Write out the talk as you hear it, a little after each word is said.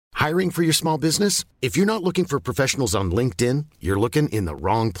Hiring for your small business? If you're not looking for professionals on LinkedIn, you're looking in the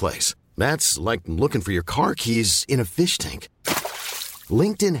wrong place. That's like looking for your car keys in a fish tank.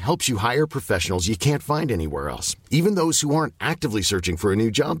 LinkedIn helps you hire professionals you can't find anywhere else, even those who aren't actively searching for a new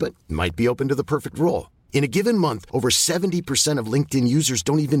job but might be open to the perfect role. In a given month, over 70% of LinkedIn users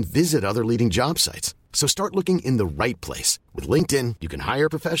don't even visit other leading job sites. So start looking in the right place. With LinkedIn, you can hire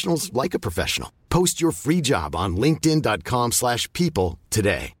professionals like a professional. Post your free job on linkedin.com/people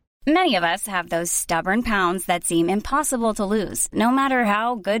today. Many of us have those stubborn pounds that seem impossible to lose, no matter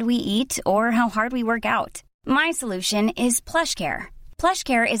how good we eat or how hard we work out. My solution is PlushCare.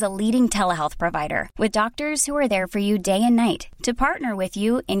 PlushCare is a leading telehealth provider with doctors who are there for you day and night to partner with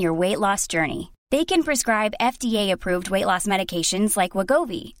you in your weight loss journey. They can prescribe FDA-approved weight loss medications like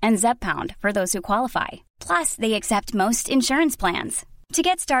Wegovy and Zepbound for those who qualify. Plus, they accept most insurance plans. To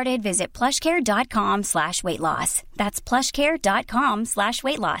get started, visit plushcare.com/weightloss. That's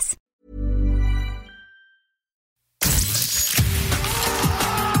plushcare.com/weightloss.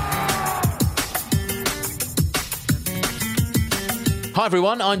 Hi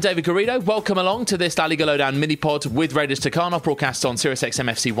everyone, I'm David Garrido. Welcome along to this La Liga Lowdown mini-pod with Raiders Takhanov, broadcast on SiriusXM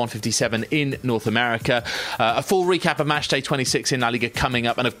FC 157 in North America. A full recap of matchday 26 in La Liga coming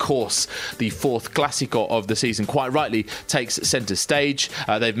up, and of course, the fourth Clásico of the season quite rightly takes centre stage.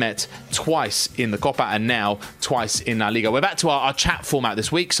 They've met twice in the Copa and now twice in La Liga. We're back to our chat format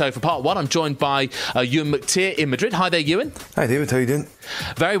this week, so for part one, I'm joined by Ewan McTeer in Madrid. Hi there, Ewan. Hi David, how are you doing?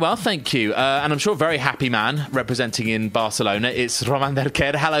 Very well, thank you. And I'm sure a very happy man representing in Barcelona. It's Roman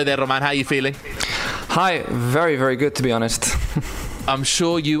Berker. Hello there, Roman. How are you feeling? Hi. Very, very good, to be honest. I'm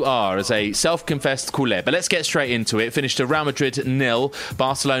sure you are, as a self-confessed culé. But let's get straight into it. Finished to Real Madrid 0,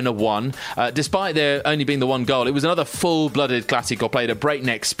 Barcelona 1. Despite there only being the one goal, it was another full-blooded Clásico, played at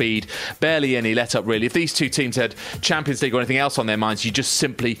breakneck speed, barely any let-up, really. If these two teams had Champions League or anything else on their minds, you just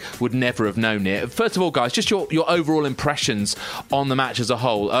simply would never have known it. First of all, guys, just your overall impressions on the match as a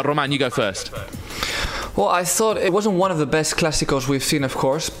whole. Roman, you go first. Well, I thought it wasn't one of the best Clásicos we've seen, of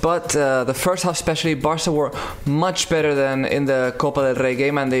course, but the first half especially, Barca were much better than in the Copa del Rey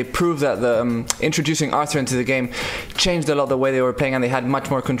game, and they proved that introducing Arthur into the game changed a lot the way they were playing, and they had much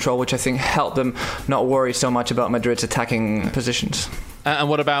more control, which I think helped them not worry so much about Madrid's attacking positions. And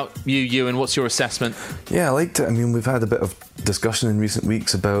what about you, Ewan? What's your assessment? Yeah, I liked it. I mean, we've had a bit of discussion in recent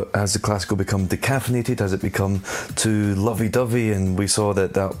weeks about, has the Clásico become decaffeinated? Has it become too lovey-dovey? And we saw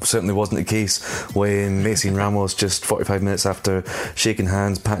that certainly wasn't the case when Messi and Ramos, just 45 minutes after shaking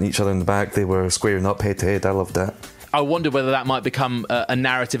hands, patting each other in the back, they were squaring up head-to-head. I loved that. I wonder whether that might become a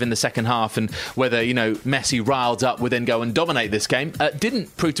narrative in the second half, and whether, Messi riled up would then go and dominate this game.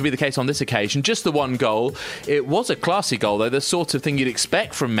 Didn't prove to be the case on this occasion. Just the one goal. It was a classy goal, though, the sort of thing you'd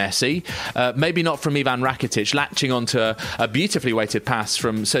expect from Messi. Maybe not from Ivan Rakitic, latching onto a beautifully weighted pass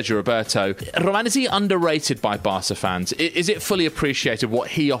from Sergio Roberto. Roman, is he underrated by Barca fans? Is it fully appreciated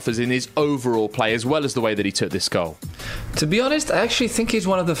what he offers in his overall play, as well as the way that he took this goal? To be honest, I actually think he's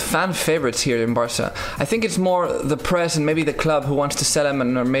one of the fan favourites here in Barca. I think it's more the press and maybe the club who wants to sell him,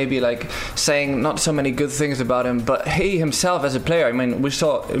 and or maybe saying not so many good things about him, but he himself as a player, I mean, we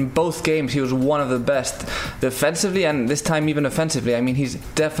saw in both games he was one of the best defensively, and this time even offensively. I mean, he's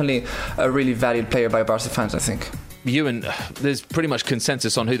definitely a really valued player by Barca fans, I think. Ewan, there's pretty much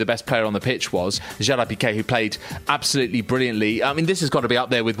consensus on who the best player on the pitch was. Gerard Piqué, who played absolutely brilliantly. I mean, this has got to be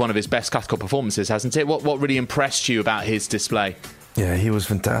up there with one of his best Clásico performances, hasn't it? What really impressed you about his display? Yeah, he was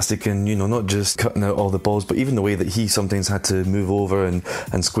fantastic, and not just cutting out all the balls, but even the way that he sometimes had to move over and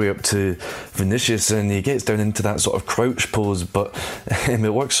square up to Vinicius, and he gets down into that sort of crouch pose, but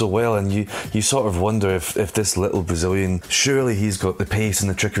it works so well, and you sort of wonder if this little Brazilian, surely he's got the pace and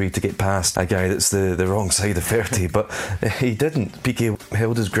the trickery to get past a guy that's the wrong side of 30, but he didn't. Piqué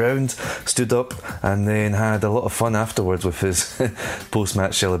held his ground, stood up, and then had a lot of fun afterwards with his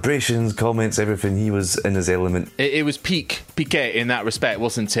post-match celebrations, comments, everything. He was in his element. It was Piqué in that respect,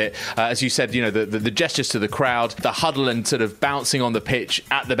 wasn't it? As you said, the gestures to the crowd, the huddle and sort of bouncing on the pitch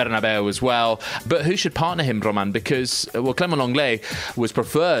at the Bernabéu as well. But who should partner him, Roman? Because, Clément Lenglet was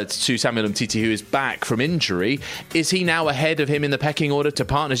preferred to Samuel Umtiti, who is back from injury. Is he now ahead of him in the pecking order to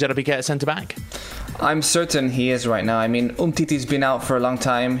partner Gerard Piqué at centre-back? I'm certain he is right now. I mean, Umtiti's been out for a long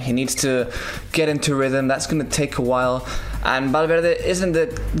time. He needs to get into rhythm. That's going to take a while. And Valverde isn't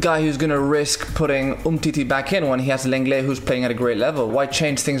the guy who's going to risk putting Umtiti back in when he has Lenglet, who's playing at a great level. Why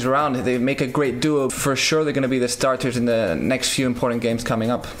change things around? They make a great duo. For sure they're going to be the starters in the next few important games coming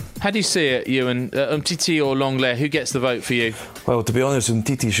up. How do you see it, Ewan? Umtiti or Lenglet? Who gets the vote for you? Well, to be honest,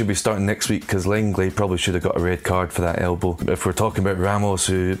 Umtiti should be starting next week because Lenglet probably should have got a red card for that elbow. If we're talking about Ramos,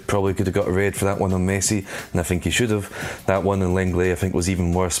 who probably could have got a red for that one on Messi, and I think he should have. That one on Lenglet I think was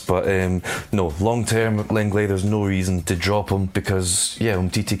even worse. But no, long term Lenglet, there's no reason to drop him because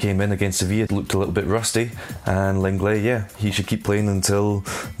Umtiti came in against Sevilla, looked a little bit rusty, and Lenglet, he should keep playing until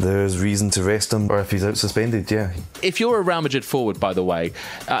there's reason to rest him or if he's out suspended. If you're a Real Madrid forward, by the way,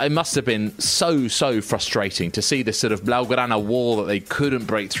 it must have been so frustrating to see this sort of Blaugrana wall that they couldn't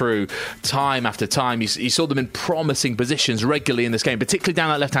break through time after time. You saw them in promising positions regularly in this game, particularly down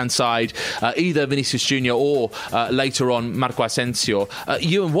that left-hand side, either Vinicius Junior or later on Marco Asensio.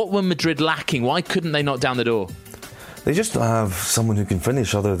 Ewan, what were Madrid lacking? Why couldn't they knock down the door? They just don't have someone who can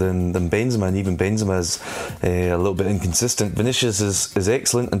finish other than Benzema, and even Benzema is a little bit inconsistent. Vinicius is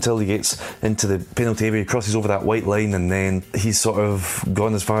excellent until he gets into the penalty area, he crosses over that white line, and then he's sort of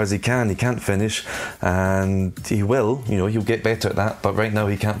gone as far as he can. He can't finish, and he will, he'll get better at that, but right now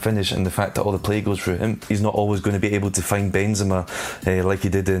he can't finish, and the fact that all the play goes through him, he's not always going to be able to find Benzema like he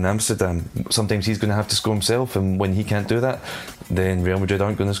did in Amsterdam. Sometimes he's going to have to score himself, and when he can't do that, then Real Madrid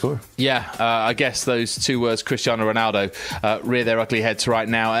aren't going to score. I guess those two words, Cristiano Ronaldo, rear their ugly heads right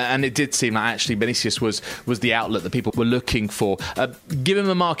now, and it did seem like actually Vinicius was the outlet that people were looking for. Give him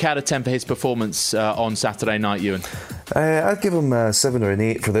a mark out of 10 for his performance on Saturday night, Ewan. I'd give him a 7 or an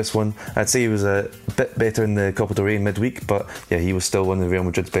 8 for this one. I'd say he was a bit better in the Copa del Rey midweek, but he was still one of Real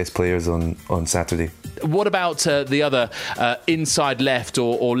Madrid's best players on Saturday. What about the other inside left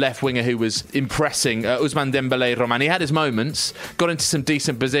or left winger who was impressing, Ousmane Dembélé Roman? He had his moments, got into some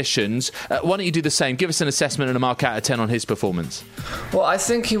decent positions. Why don't you do the same? Give us an assessment and a mark out of 10 on his performance. Well, I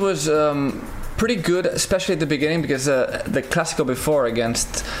think he was pretty good, especially at the beginning, because the Clásico before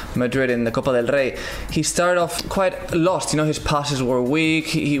against Madrid in the Copa del Rey, he started off quite lost. His passes were weak,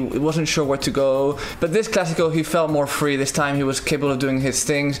 he wasn't sure where to go. But this Clásico, he felt more free. This time he was capable of doing his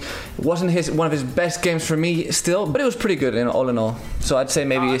things. It wasn't one of his best games for me still, but it was pretty good all in all. So I'd say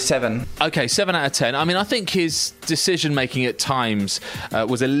maybe a 7. Okay, 7 out of 10. I mean, I think his decision-making at times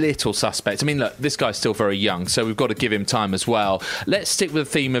was a little suspect. I mean, look, this guy's still very young, so we've got to give him time as well. Let's stick with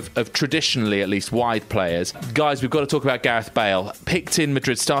the theme of traditionally, at least, wide players. Guys, we've got to talk about Gareth Bale. Picked in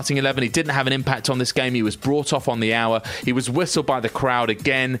Madrid's starting 11. He didn't have an impact on this game. He was brought off on the hour. He was whistled by the crowd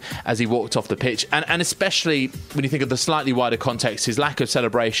again as he walked off the pitch. And especially when you think of the slightly wider context, his lack of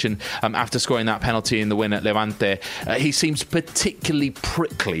celebration after scoring that penalty in the win at Levante, he seems particularly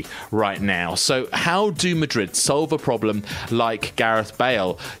prickly right now. So how do Madrid solve a problem like Gareth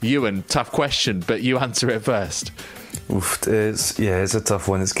Bale? Ewan, tough question, but you answer it first. It's a tough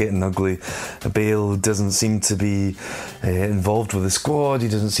one. It's getting ugly. Bale doesn't seem to be involved with the squad. He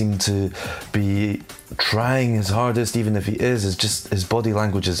doesn't seem to be trying his hardest. Even if he is, it's just his body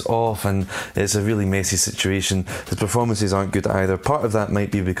language is off, and it's a really messy situation. His performances aren't good either. Part of that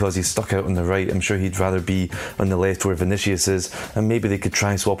might be because he's stuck out on the right. I'm sure he'd rather be on the left where Vinicius is, and maybe they could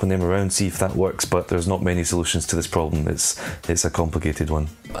try swapping them around, see if that works, but there's not many solutions to this problem. It's a complicated one.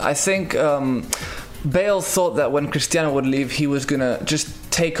 I think Bale thought that when Cristiano would leave, he was going to just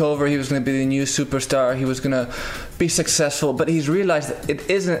take over, he was going to be the new superstar, he was going to be successful, but he's realised that it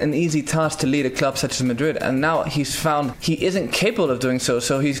isn't an easy task to lead a club such as Madrid, and now he's found he isn't capable of doing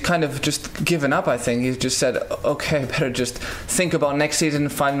so he's kind of just given up. I think he's just said, okay, I better just think about next season,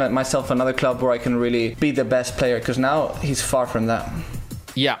 find myself another club where I can really be the best player, because now he's far from that.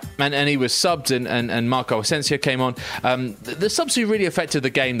 Yeah, and he was subbed and Marco Asensio came on. The subs who really affected the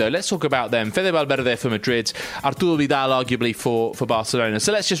game, though, let's talk about them. Fede Valverde for Madrid, Arturo Vidal arguably for Barcelona.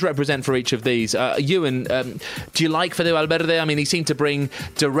 So let's just represent for each of these. Ewan, do you like Fede Valverde? I mean, he seemed to bring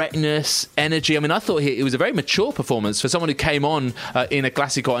directness, energy. I mean, I thought it was a very mature performance for someone who came on in a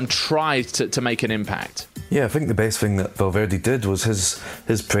Clásico and tried to make an impact. Yeah, I think the best thing that Valverde did was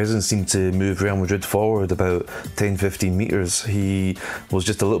his presence seemed to move Real Madrid forward about 10-15 metres. He was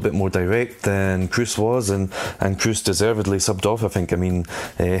just a little bit more direct than Kroos was, and Kroos deservedly subbed off, I think. I mean,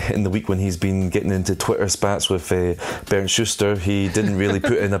 in the week when he's been getting into Twitter spats with Bernd Schuster, he didn't really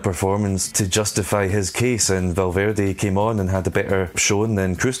put in a performance to justify his case, and Valverde came on and had a better showing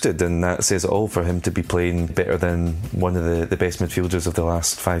than Kroos did, and that says it all for him to be playing better than one of the best midfielders of the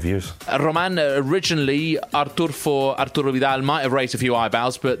last 5 years. Roman, originally Arturo Vidal might have raised a few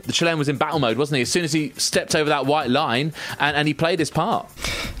eyebrows, but the Chilean was in battle mode, wasn't he? As soon as he stepped over that white line, and he played his part.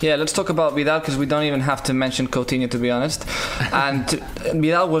 Yeah, let's talk about Vidal, because we don't even have to mention Coutinho, to be honest. And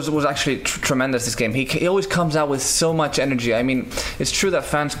Vidal was actually tremendous this game. He always comes out with so much energy. I mean, it's true that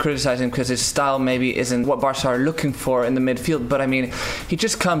fans criticize him because his style maybe isn't what Barca are looking for in the midfield, but I mean, he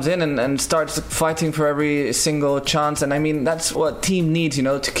just comes in and starts fighting for every single chance, and I mean, that's what team needs, you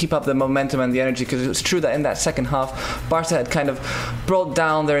know, to keep up the momentum and the energy, because it was true that in that second half, Barca had kind of brought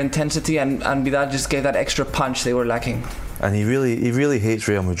down their intensity, and Vidal just gave that extra punch they were lacking. And he really hates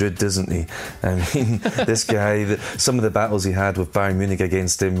Real Madrid, doesn't he? I mean, this guy, some of the battles he had with Bayern Munich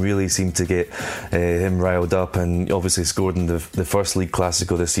against him really seemed to get him riled up, and obviously scored in the first league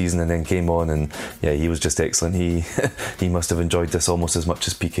Clásico this season, and then came on, and yeah, he was just excellent. He must have enjoyed this almost as much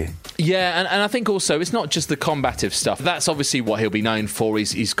as Piqué. Yeah, and I think also it's not just the combative stuff. That's obviously what he'll be known for.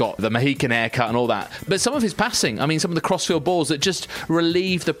 He's got the Mohican haircut and all that. But some of his passing, I mean, some of the crossfield balls that just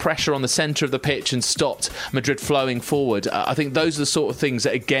relieved the pressure on the centre of the pitch and stopped Madrid flowing forward. I think those are the sort of things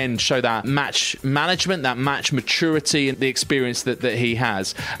that, again, show that match management, that match maturity and the experience that he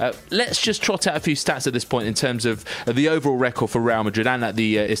has. Let's just trot out a few stats at this point in terms of the overall record for Real Madrid and at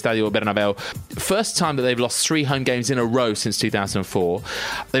the Estadio Bernabéu. First time that they've lost 3 home games in a row since 2004.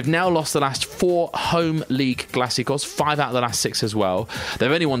 They've now lost the last 4 home league Clásicos, 5 out of the last 6 as well. They've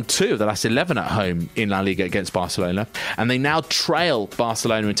only won 2 of the last 11 at home in La Liga against Barcelona. And they now trail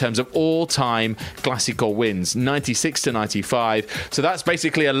Barcelona in terms of all-time Clásico wins, 96-95. So that's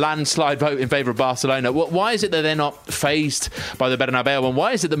basically a landslide vote in favour of Barcelona. Why is it that they're not fazed by the Bernabéu, and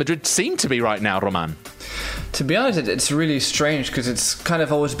why is it that Madrid seem to be right now, Roman? To be honest, it's really strange, because it's kind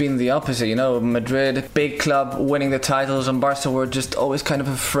of always been the opposite, you know. Madrid, big club, winning the titles, and Barca were just always kind of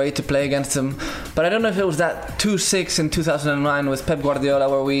afraid to play against them. But I don't know if it was that 2-6 in 2009 with Pep Guardiola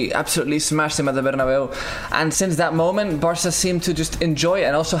where we absolutely smashed them at the Bernabéu, and since that moment Barca seemed to just enjoy it.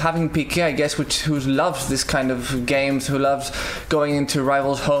 And also having Piqué, I guess, who loves this kind of games, who loves going into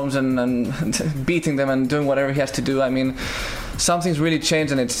rivals' homes and beating them and doing whatever he has to do. I mean, something's really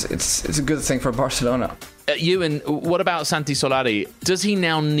changed, and it's a good thing for Barcelona. Ewan, what about Santi Solari? Does he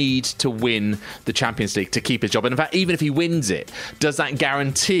now need to win the Champions League to keep his job? And in fact, even if he wins it, does that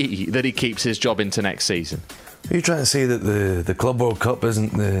guarantee that he keeps his job into next season? Are you trying to say that the Club World Cup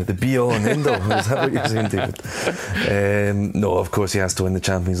isn't the be-all and end-all? Is that what you're saying, David? No, of course he has to win the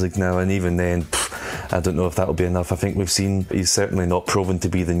Champions League now, and even then, I don't know if that'll be enough. I think we've seen he's certainly not proven to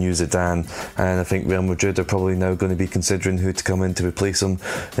be the new Zidane, and I think Real Madrid are probably now going to be considering who to come in to replace him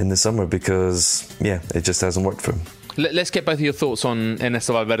in the summer, because, yeah, it just hasn't worked for him. Let's get both of your thoughts on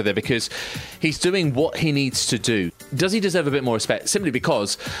Ernesto Valverde, because he's doing what he needs to do. Does he deserve a bit more respect? Simply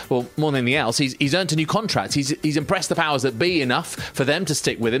because, well, more than anything else, he's earned a new contract. He's impressed the powers that be enough for them to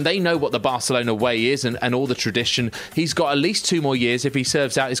stick with him. They know what the Barcelona way is and all the tradition. He's got at least 2 more years if he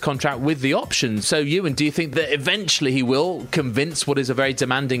serves out his contract with the option. So, Ewan, do you think that eventually he will convince what is a very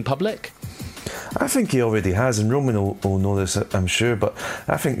demanding public? I think he already has, and Roman will know this, I'm sure, but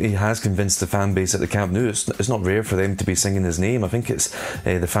I think he has convinced the fan base at the Camp Nou. It's not rare for them to be singing his name. I think it's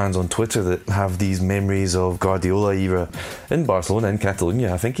the fans on Twitter that have these memories of Guardiola era in Barcelona, in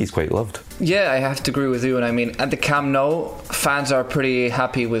Catalonia. I think he's quite loved. Yeah, I have to agree with you, and I mean, at the Camp Nou, fans are pretty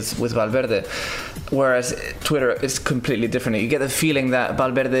happy with Valverde. Whereas Twitter is completely different. You get the feeling that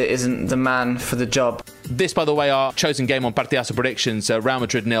Valverde isn't the man for the job. This, by the way, our chosen game on Partidazo predictions, Real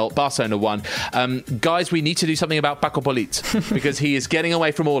Madrid 0, Barcelona 1. Guys, we need to do something about Paco Polit, because he is getting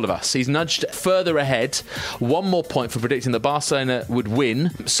away from all of us. He's nudged further ahead. 1 more point for predicting that Barcelona would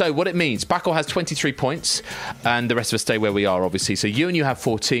win. So what it means, Paco has 23 points, and the rest of us stay where we are, obviously. So you have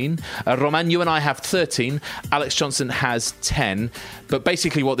 14. Roman, you and I have 13. Alex Johnson has 10. But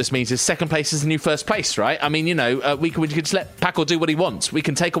basically what this means is second place is the new first place, right? I mean, you know, we can just let Paco do what he wants. We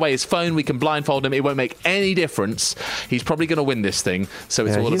can take away his phone, we can blindfold him, it won't make any difference. He's probably going to win this thing, so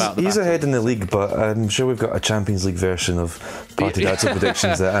it's all about the He's ahead in the league, but I'm sure we've got a Champions League version of Partidazo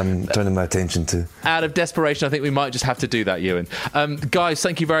predictions that I'm turning my attention to. Out of desperation, I think we might just have to do that, Ewan. Guys,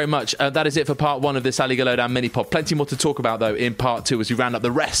 thank you very much. That is it for part 1 of this La Liga Lowdown mini-pod. Plenty more to talk about, though, in part 2 as we round up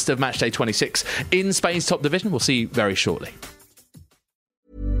the rest of Matchday 26 in Spain's top division. We'll see you very shortly.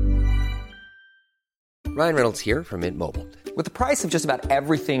 Ryan Reynolds here from Mint Mobile. With the price of just about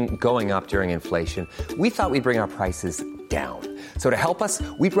everything going up during inflation, we thought we'd bring our prices down. So to help us,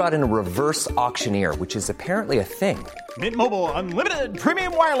 we brought in a reverse auctioneer, which is apparently a thing. Mint Mobile Unlimited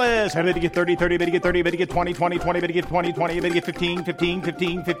Premium Wireless. How to get 30, 30, bit to get 30, bit to get 20, 20, 20, bit to get 20, 20, bit to get 15, 15,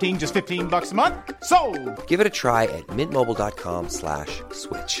 15, 15, just $15 a month? Sold! Give it a try at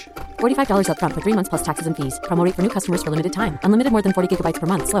mintmobile.com/switch. $45 up front for 3 months plus taxes and fees. Promo rate for new customers for limited time. Unlimited more than 40 gigabytes per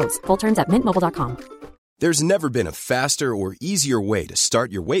month slows. Full terms at mintmobile.com. There's never been a faster or easier way to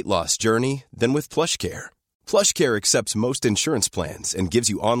start your weight loss journey than with PlushCare. PlushCare accepts most insurance plans and gives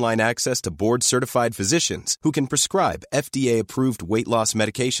you online access to board-certified physicians who can prescribe FDA-approved weight loss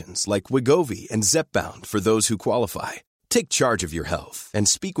medications like Wegovy and Zepbound for those who qualify. Take charge of your health and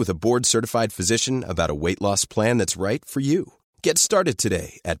speak with a board-certified physician about a weight loss plan that's right for you. Get started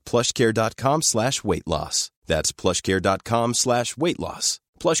today at plushcare.com/weight loss. That's plushcare.com/weight loss.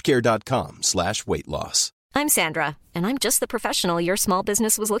 plushcare.com/weight loss. I'm Sandra, and I'm just the professional your small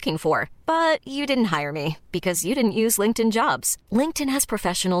business was looking for. But you didn't hire me because you didn't use LinkedIn Jobs. LinkedIn has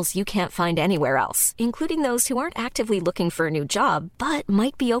professionals you can't find anywhere else, including those who aren't actively looking for a new job, but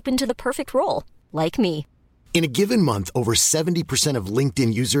might be open to the perfect role, like me. In a given month, over 70% of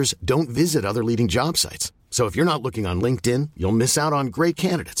LinkedIn users don't visit other leading job sites. So if you're not looking on LinkedIn, you'll miss out on great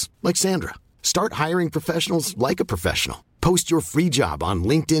candidates like Sandra. Start hiring professionals like a professional. Post your free job on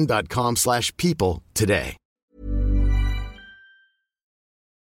linkedin.com/people today.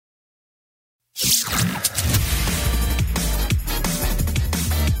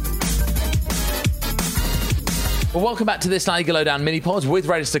 Well, welcome back to this La Liga Lowdown mini-pod with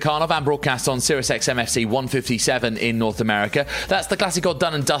Radio Stakhanov and broadcast on SiriusXM FC 157 in North America. That's the Clásico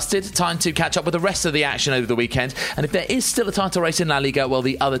done and dusted. Time to catch up with the rest of the action over the weekend. And if there is still a title race in La Liga, well,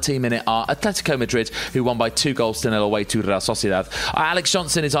 the other team in it are Atletico Madrid, who won by 2-0 away to Real Sociedad. Alex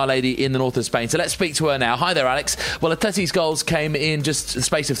Johnson is our lady in the north of Spain, so let's speak to her now. Hi there, Alex. Well, Atleti's goals came in just the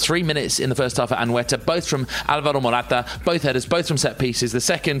space of 3 minutes in the first half at Anoeta, both from Alvaro Morata, both headers, both from set pieces. The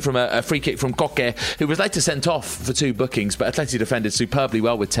second from a free kick from Coque, who was later sent off for 2 bookings, but Atleti defended superbly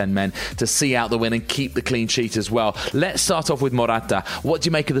well with 10 men to see out the win and keep the clean sheet as well. Let's start off with Morata. What do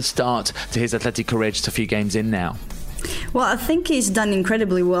you make of the start to his Atleti career just a few games in now? Well, I think he's done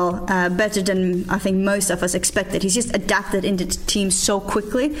incredibly well, better than I think most of us expected. He's just adapted into the team so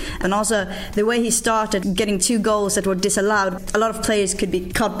quickly, and also the way he started getting 2 goals that were disallowed. A lot of players could be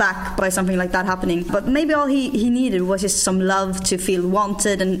cut back by something like that happening, but maybe all he needed was just some love to feel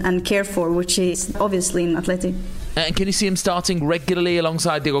wanted and cared for, which is obviously in Atleti. And can you see him starting regularly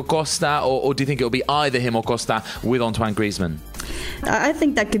alongside Diego Costa, or do you think it'll be either him or Costa with Antoine Griezmann? I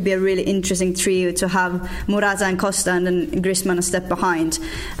think that could be a really interesting trio to have Morata and Costa and then Griezmann a step behind.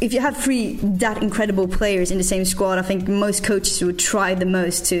 If you have 3 that incredible players in the same squad, I think most coaches would try the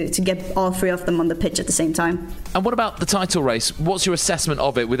most to get all 3 of them on the pitch at the same time. And what about the title race? What's your assessment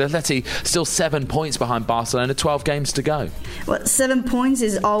of it, with Atleti still 7 points behind Barcelona, 12 games to go? Well, 7 points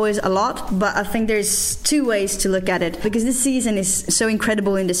is always a lot, but I think there's 2 ways to look at it, because this season is so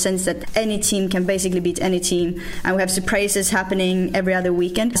incredible in the sense that any team can basically beat any team, and we have surprises happening every other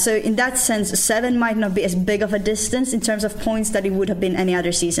weekend. So in that sense, 7 might not be as big of a distance in terms of points that it would have been any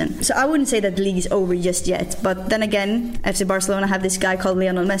other season. So I wouldn't say that the league is over just yet, but then again, FC Barcelona have this guy called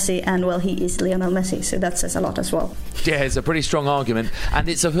Lionel Messi, and well, he is Lionel Messi, so that says a lot as well. Yeah, it's a pretty strong argument, and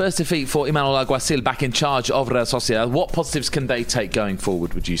it's a first defeat for Imanol Alguacil back in charge of Real Sociedad. What positives can they take going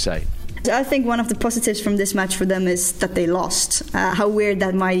forward, would you say? I think one of the positives from this match for them is that they lost. How weird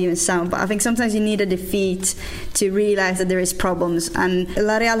that might even sound, but I think sometimes you need a defeat to realise that there is problems. And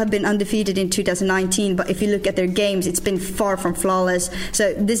La Real have been undefeated in 2019, but if you look at their games, it's been far from flawless.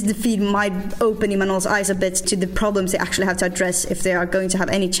 So this defeat might open Imanol's eyes a bit to the problems they actually have to address if they are going to have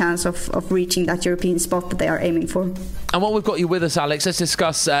any chance of reaching that European spot that they are aiming for. And while we've got you with us, Alex, let's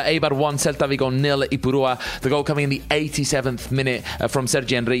discuss Eibar 1, Celta Vigo 0, Ipurua. The goal coming in the 87th minute from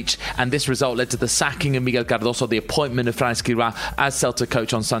Sergi Enrich, and this result led to the sacking of Miguel Cardoso, the appointment of Fran Escrivá as Celta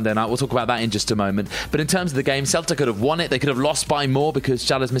coach on Sunday night. We'll talk about that in just a moment. But in terms of the game, Celta could have won it. They could have lost by more because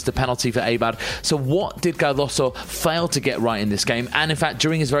Chalas missed a penalty for Eibar. So what did Cardoso fail to get right in this game, and in fact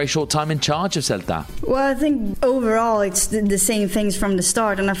during his very short time in charge of Celta? Well, I think overall it's the same things from the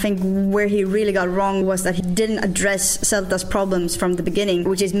start, and I think where he really got wrong was that he didn't address Celta's problems from the beginning,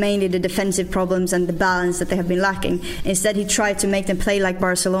 which is mainly the defensive problems and the balance that they have been lacking. Instead, he tried to make them play like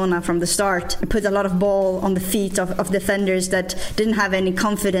Barcelona from the start, put a lot of ball on the feet of defenders that didn't have any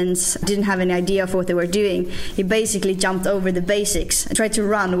confidence, didn't have any idea of what they were doing. He basically jumped over the basics and tried to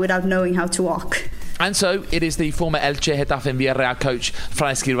run without knowing how to walk. And so it is the former Elche, Getafe and Villarreal coach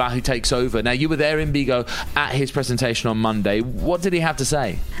Fran Escrivá who takes over. Now, you were there in Vigo at his presentation on Monday. What did he have to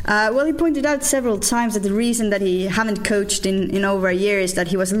say? Well, he pointed out several times that the reason that he haven't coached in over a year is that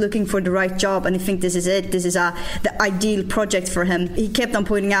he was looking for the right job, and he thinks this is it. This is the ideal project for him. He kept on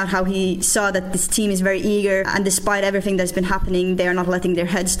pointing out how he saw that this team is very eager, and despite everything that's been happening, they are not letting their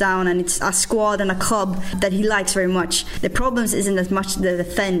heads down, and it's a squad and a club that he likes very much. The problems isn't as much the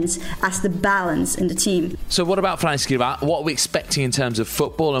defence as the balance in the team. So what about Fran Escrivá? What are we expecting in terms of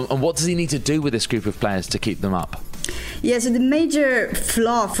football, and what does he need to do with this group of players to keep them up? Yeah, so the major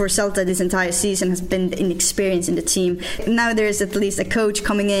flaw for Celta this entire season has been the inexperience in the team. Now there's at least a coach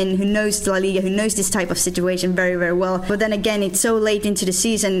coming in who knows La Liga, who knows this type of situation very, very well. But then again, it's so late into the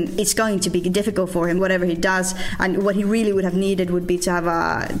season, it's going to be difficult for him, whatever he does. And what he really would have needed would be to have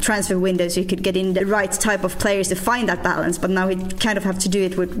a transfer window so he could get in the right type of players to find that balance. But now he kind of have to do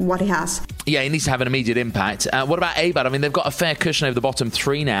it with what he has. Yeah, he needs to have an immediate impact. What about Eibar? I mean, they've got a fair cushion over the bottom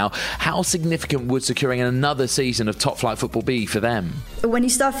three now. How significant would securing another season of top-flight football be for them? When you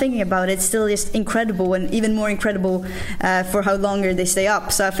start thinking about it, it's still just incredible, and even more incredible for how longer they stay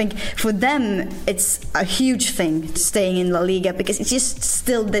up. So I think for them, it's a huge thing staying in La Liga, because it's just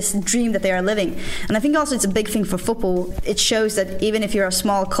still this dream that they are living. And I think also it's a big thing for football. It shows that even if you're a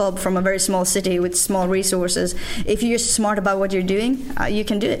small club from a very small city with small resources, if you're smart about what you're doing, you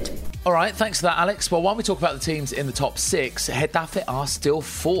can do it. All right, thanks for that, Alex. Well, while we talk about the teams in the top six, Getafe are still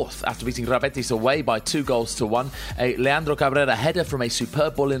fourth after beating Rabetis away by 2-1. A Leandro Cabrera header from a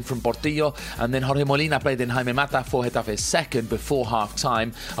superb ball in from Portillo, and then Jorge Molina played in Jaime Mata for Getafe's second before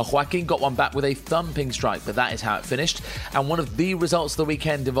half-time. Joaquin got one back with a thumping strike, but that is how it finished. And one of the results of the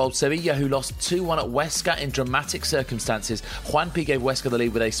weekend involved Sevilla, who lost 2-1 at Huesca in dramatic circumstances. Juanpi gave Huesca the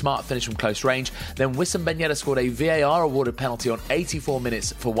lead with a smart finish from close range. Then Wissam Ben Yedder scored a VAR-awarded penalty on 84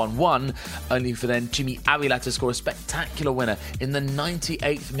 minutes for 1-1. Only for then Jimmy Avila to score a spectacular winner in the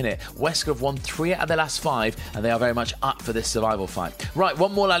 98th minute. Huesca have won 3 out of their last 5, and they are very much up for this survival fight. Right,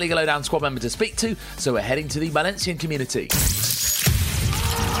 one more La Liga Lowdown squad member to speak to, so we're heading to the Valencian community.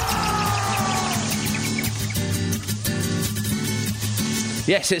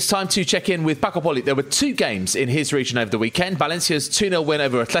 Yes, it's time to check in with Paco Poli. There were 2 games in his region over the weekend. Valencia's 2-0 win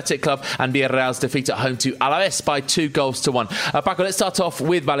over Athletic Club and Villarreal's defeat at home to Alaves by 2-1. Paco, let's start off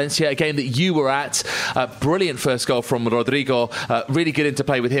with Valencia, a game that you were at. Brilliant first goal from Rodrigo. Really good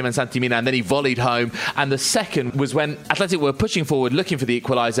interplay with him and Santimina, and then he volleyed home. And the second was when Athletic were pushing forward, looking for the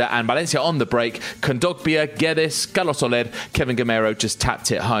equaliser, and Valencia on the break. Kondogbia, Guedes, Carlos Soler, Kevin Gamero just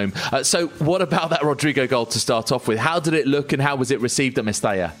tapped it home. So what about that Rodrigo goal to start off with? How did it look and how was it received at Mestalla?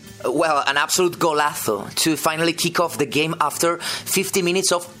 Well, an absolute golazo to finally kick off the game after 50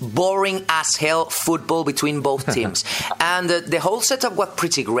 minutes of boring as hell football between both teams. And the whole setup was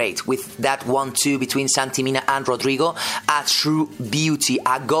pretty great with that 1-2 between Santimina and Rodrigo. A true beauty.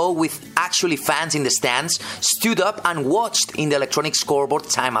 A goal with actually fans in the stands stood up and watched in the electronic scoreboard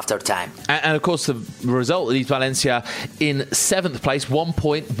time after time. And of course, the result leaves Valencia in 7th place, 1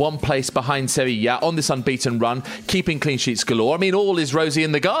 point, 1 place behind Sevilla on this unbeaten run, keeping clean sheets galore. I mean, all is rosy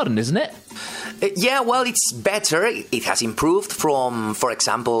in the garden, isn't it? Yeah, well, it's better. It has improved from, for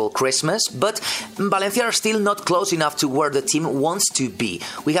example, Christmas, but Valencia are still not close enough to where the team wants to be.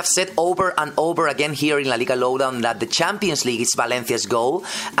 We have said over and over again here in La Liga Lowdown that the Champions League is Valencia's goal,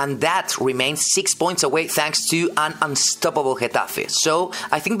 and that remains 6 points away thanks to an unstoppable Getafe. So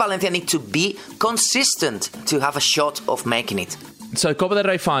I think Valencia need to be consistent to have a shot of making it. So Copa del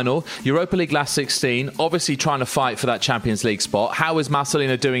Rey final, Europa League last 16, obviously trying to fight for that Champions League spot. How is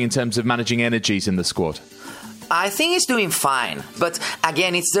Marcelino doing in terms of managing energies in the squad? I think he's doing fine, but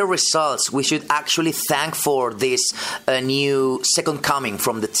again, it's the results we should actually thank for this new second coming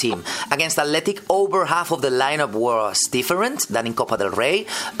from the team. Against Athletic, over half of the lineup was different than in Copa del Rey.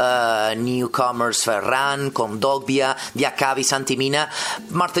 Newcomers Ferran, Kondogbia, Diakabi, Santimina.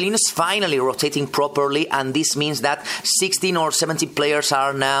 Marcelino's finally rotating properly, and this means that 16 or 17 players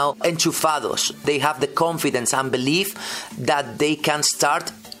are now enchufados. They have the confidence and belief that they can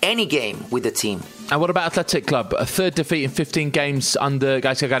start any game with the team. And what about Athletic Club? A 3rd defeat in 15 games under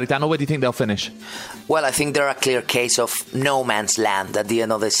Gaizka Garitano. Where do you think they'll finish? Well, I think they're a clear case of no man's land at the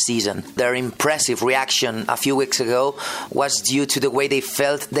end of the season. Their impressive reaction a few weeks ago was due to the way they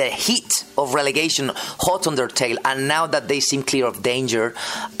felt the heat of relegation hot on their tail. And now that they seem clear of danger,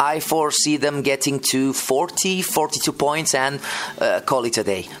 I foresee them getting to 40, 42 points and call it a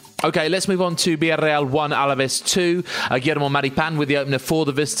day. OK, let's move on to Villarreal 1, Alaves 2. Guillermo Maripan with the opener for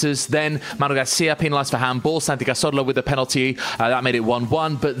the visitors. Then Manu Garcia penalised for handball. Santi Cazorla with the penalty. That made it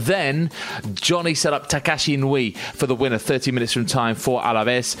 1-1. But then Johnny set up Takashi Inui for the winner 30 minutes from time for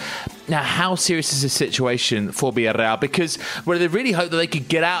Alaves. Now, how serious is this situation for Villarreal? Because they really hoped that they could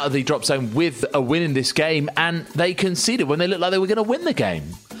get out of the drop zone with a win in this game, and they conceded when they looked like they were going to win the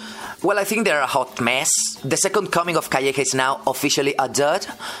game. Well, I think they're a hot mess. The second coming of Calleja is now officially a dud.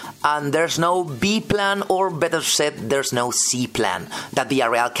 and there's no B plan, or better said, there's no C plan that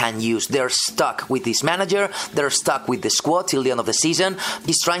Villarreal can use. They're stuck with this manager, they're stuck with the squad till the end of the season.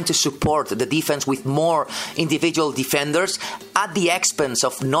 He's trying to support the defense with more individual defenders at the expense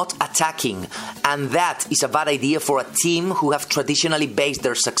of not attacking, and that is a bad idea for a team who have traditionally based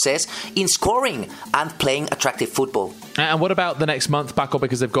their success in scoring and playing attractive football. And what about the next month, Paco,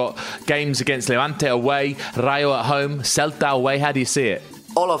 because they've got games against Levante away, Rayo at home, Celta away. How do you see it?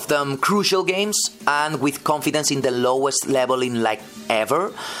 All of them crucial games, and with confidence in the lowest level in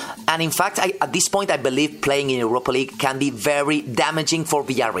ever. And in fact, at this point, I believe playing in Europa League can be very damaging for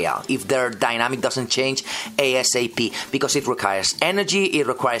Villarreal if their dynamic doesn't change ASAP, because it requires energy, it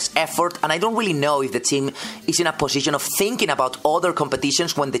requires effort, and I don't really know if the team is in a position of thinking about other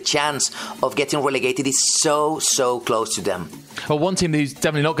competitions when the chance of getting relegated is so close to them. Well, one team who's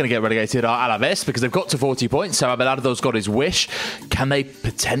definitely not going to get relegated are Alaves, because they've got to 40 points, so Abelardo's got his wish. Can they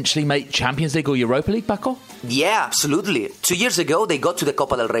potentially make Champions League or Europa League, Paco? Yeah, absolutely. 2 years ago, they got to the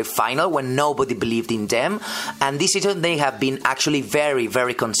Copa del Rey final when nobody believed in them, and this season they have been actually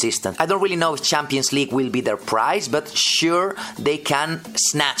very consistent. I don't really know if Champions League will be their prize, but sure, they can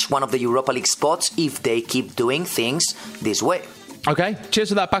snatch one of the Europa League spots if they keep doing things this way. Okay, cheers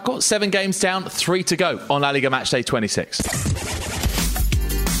for that, Paco. 7 games down, 3 to go on La Liga Matchday 26.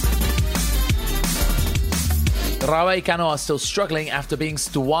 Rayo Vallecano are still struggling after being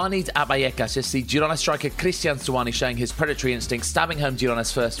Stuani'd at Vallecas. Just see Girona striker Cristian Stuani showing his predatory instinct, stabbing home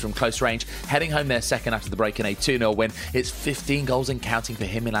Girona's first from close range, heading home their second after the break in a 2-0 win. It's 15 goals and counting for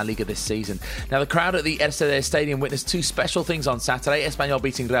him in La Liga this season. Now, the crowd at the Ercilla Stadium witnessed 2 special things on Saturday. Espanyol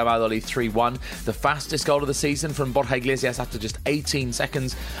beating Real Valladolid 3-1, the fastest goal of the season from Borja Iglesias after just 18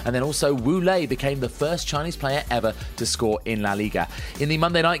 seconds, and then also Wu Lei became the first Chinese player ever to score in La Liga. In the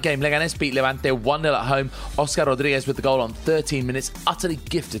Monday night game, Leganés beat Levante 1-0 at home. Oscar Rodriguez with the goal on 13 minutes, utterly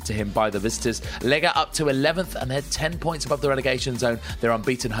gifted to him by the visitors. Lega up to 11th, and they're 10 points above the relegation zone. Their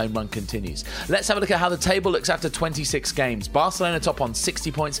unbeaten home run continues. Let's have a look at how the table looks after 26 games. Barcelona top on 60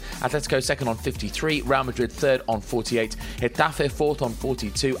 points, Atletico second on 53, Real Madrid third on 48, Getafe fourth on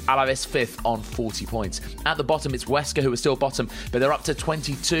 42, Alaves fifth on 40 points. At the bottom, it's Huesca who are still bottom, but they're up to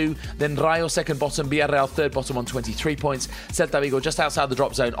 22. Then Rayo second bottom, Villarreal third bottom on 23 points, Celta Vigo just outside the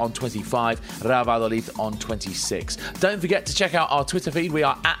drop zone on 25, Real Valladolid on 26. Don't forget to check out our Twitter feed. We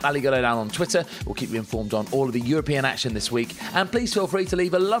are at La Liga Lowdown on Twitter. We'll keep you informed on all of the European action this week. And please feel free to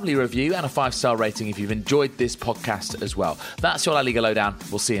leave a lovely review and a 5-star rating if you've enjoyed this podcast as well. That's your La Liga Lowdown.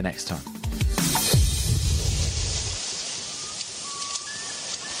 We'll see you next time.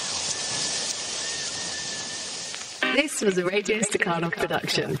 This was a Radio Staccato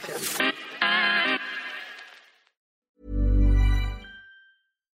production.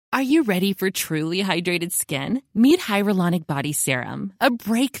 Are you ready for truly hydrated skin? Meet Hyaluronic Body Serum, a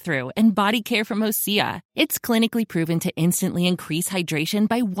breakthrough in body care from Osea. It's clinically proven to instantly increase hydration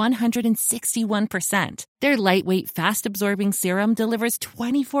by 161%. Their lightweight, fast-absorbing serum delivers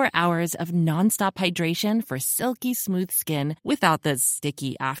 24 hours of nonstop hydration for silky smooth skin without the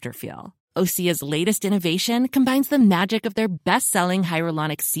sticky afterfeel. Osea's latest innovation combines the magic of their best-selling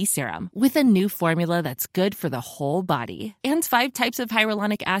Hyaluronic C Serum with a new formula that's good for the whole body and 5 types of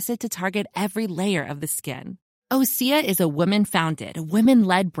hyaluronic acid to target every layer of the skin. Osea is a women-founded,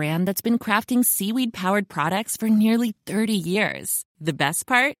 women-led brand that's been crafting seaweed-powered products for nearly 30 years. The best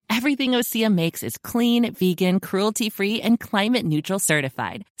part? Everything Osea makes is clean, vegan, cruelty-free, and climate-neutral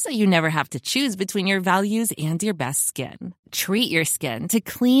certified, so you never have to choose between your values and your best skin. Treat your skin to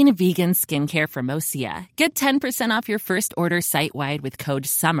clean, vegan skincare from Osea. Get 10% off your first order site-wide with code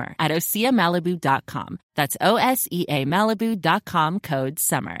SUMMER at OseaMalibu.com. That's OSEA Malibu.com, code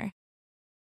SUMMER.